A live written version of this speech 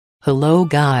Hello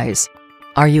guys!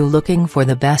 Are you looking for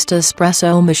the best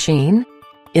espresso machine?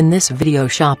 In this video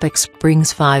ShoppExp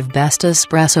brings 5 best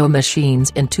espresso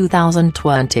machines in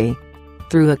 2020.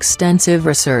 Through extensive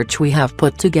research we have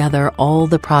put together all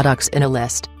the products in a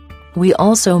list. We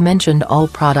also mentioned all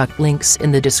product links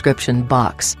in the description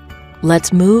box.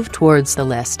 Let's move towards the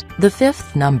list. The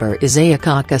 5th number is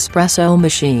Espresso Espresso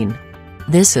Machine.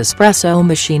 This espresso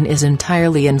machine is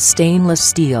entirely in stainless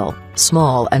steel,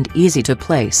 small and easy to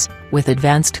place, with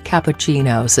advanced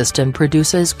Cappuccino System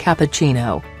produces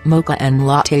cappuccino, mocha and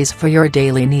lattes for your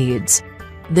daily needs.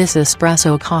 This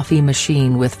espresso coffee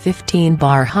machine with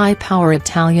 15-bar high-power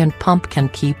Italian pump can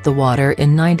keep the water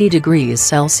in 90 degrees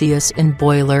Celsius in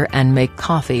boiler and make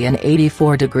coffee in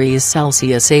 84 degrees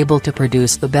Celsius, able to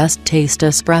produce the best taste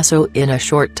espresso in a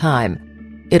short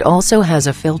time. It also has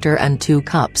a filter and 2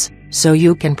 cups, so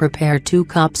you can prepare 2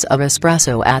 cups of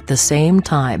espresso at the same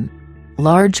time.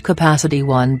 Large capacity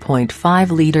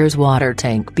 1.5 liters water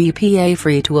tank, BPA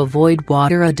free to avoid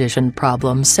water addition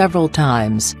problems several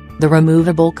times. The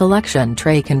removable collection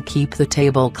tray can keep the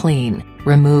table clean.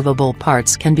 Removable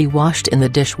parts can be washed in the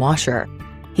dishwasher.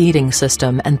 Heating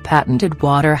system and patented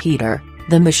water heater.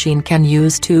 The machine can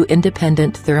use 2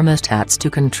 independent thermostats to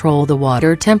control the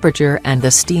water temperature and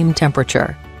the steam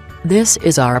temperature. This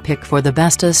is our pick for the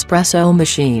best espresso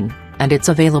machine, and it's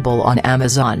available on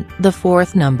Amazon. The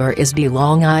 4th number is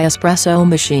DeLonghi Espresso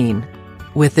Machine.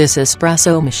 With this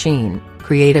espresso machine,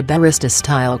 create a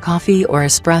barista-style coffee or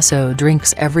espresso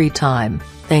drinks every time,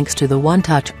 thanks to the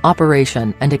one-touch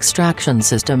operation and extraction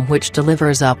system which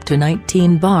delivers up to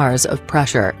 19 bars of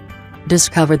pressure.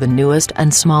 Discover the newest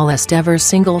and smallest ever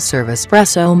single-serve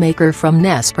espresso maker from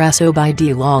Nespresso by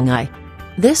DeLonghi.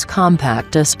 This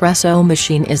compact espresso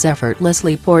machine is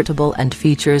effortlessly portable and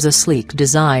features a sleek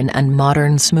design and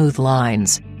modern smooth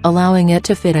lines, allowing it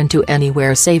to fit into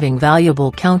anywhere, saving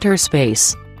valuable counter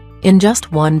space. In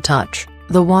just one touch,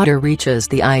 the water reaches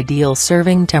the ideal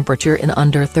serving temperature in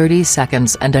under 30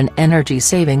 seconds, and an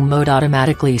energy-saving mode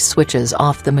automatically switches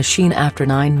off the machine after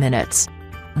 9 minutes.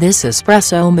 This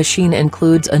espresso machine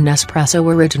includes a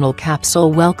Nespresso Original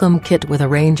Capsule Welcome Kit with a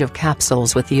range of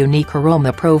capsules with unique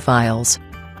aroma profiles.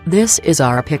 This is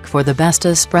our pick for the best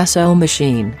espresso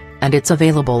machine, and it's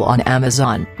available on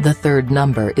Amazon. The 3rd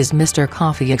number is Mr.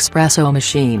 Coffee Espresso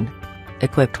Machine.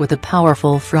 Equipped with a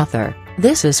powerful frother,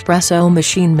 this espresso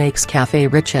machine makes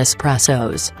cafe-rich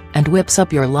espressos, and whips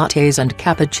up your lattes and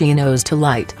cappuccinos to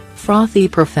light, frothy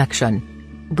perfection.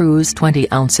 Brews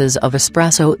 20 ounces of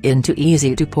espresso into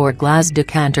easy-to-pour glass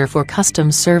decanter for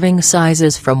custom serving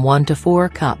sizes from 1 to 4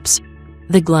 cups.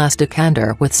 The glass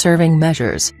decanter with serving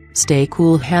measures, stay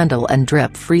cool handle and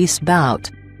drip-free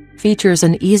spout. Features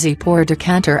an easy pour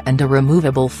decanter and a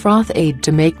removable froth aid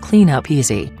to make cleanup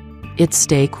easy. Its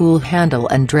stay cool handle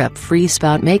and drip-free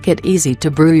spout make it easy to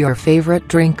brew your favorite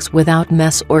drinks without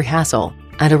mess or hassle,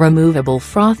 and a removable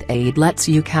froth aid lets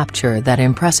you capture that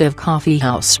impressive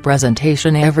coffeehouse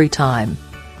presentation every time.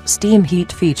 Steam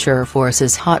heat feature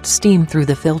forces hot steam through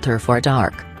the filter for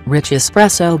dark, rich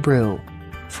espresso brew.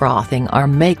 Frothing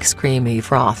arm makes creamy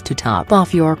froth to top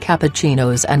off your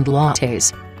cappuccinos and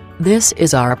lattes. This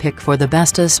is our pick for the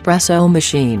best espresso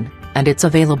machine, and it's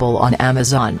available on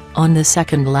Amazon. On the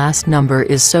second last number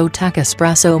is ShoppExp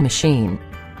Espresso Machine.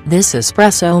 This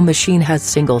espresso machine has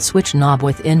single switch knob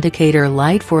with indicator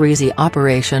light for easy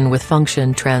operation with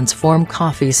function transform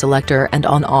coffee selector and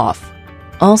on-off.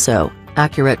 Also,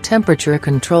 accurate temperature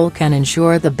control can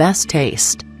ensure the best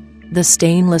taste. The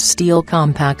stainless steel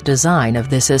compact design of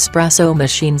this espresso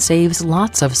machine saves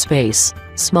lots of space,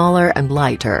 smaller and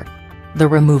lighter. The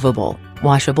removable,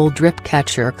 washable drip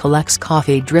catcher collects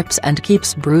coffee drips and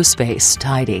keeps brew space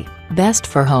tidy, best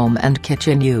for home and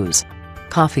kitchen use.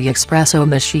 Coffee espresso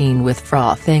machine with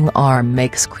frothing arm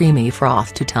makes creamy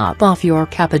froth to top off your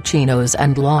cappuccinos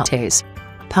and lattes.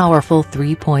 Powerful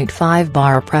 3.5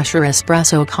 bar pressure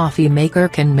espresso coffee maker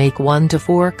can make 1 to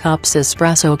 4 cups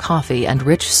espresso coffee and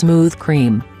rich smooth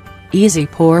cream. Easy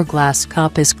pour glass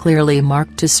cup is clearly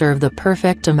marked to serve the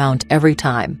perfect amount every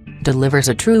time, delivers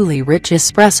a truly rich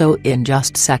espresso in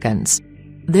just seconds.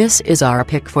 This is our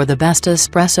pick for the best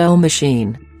espresso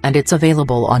machine, and it's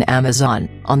available on Amazon.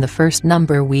 On the 1st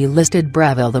number we listed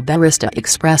Breville the Barista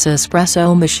Express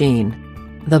Espresso Machine.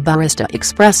 The Barista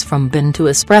Express from bin to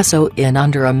espresso in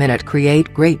under a minute.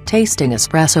 Create great tasting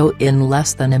espresso in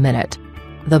less than a minute.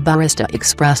 The Barista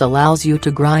Express allows you to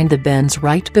grind the beans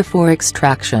right before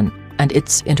extraction, and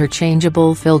its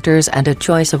interchangeable filters and a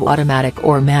choice of automatic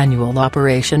or manual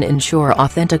operation ensure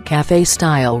authentic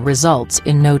cafe-style results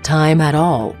in no time at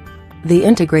all. The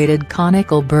integrated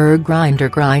conical burr grinder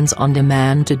grinds on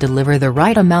demand to deliver the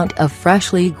right amount of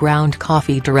freshly ground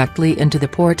coffee directly into the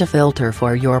portafilter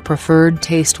for your preferred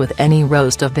taste with any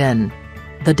roast of bean.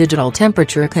 The digital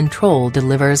temperature control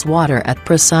delivers water at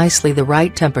precisely the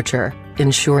right temperature,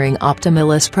 ensuring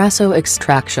optimal espresso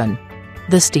extraction.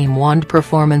 The steam wand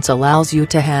performance allows you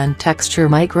to hand texture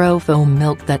microfoam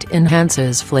milk that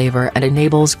enhances flavor and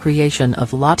enables creation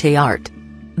of latte art.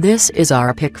 This is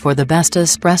our pick for the best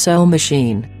espresso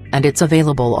machine, and it's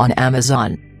available on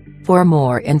Amazon. For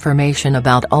more information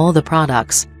about all the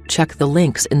products, check the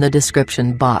links in the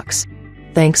description box.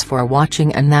 Thanks for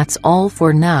watching, and that's all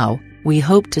for now. We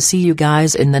hope to see you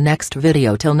guys in the next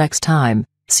video. Till next time,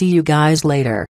 see you guys later.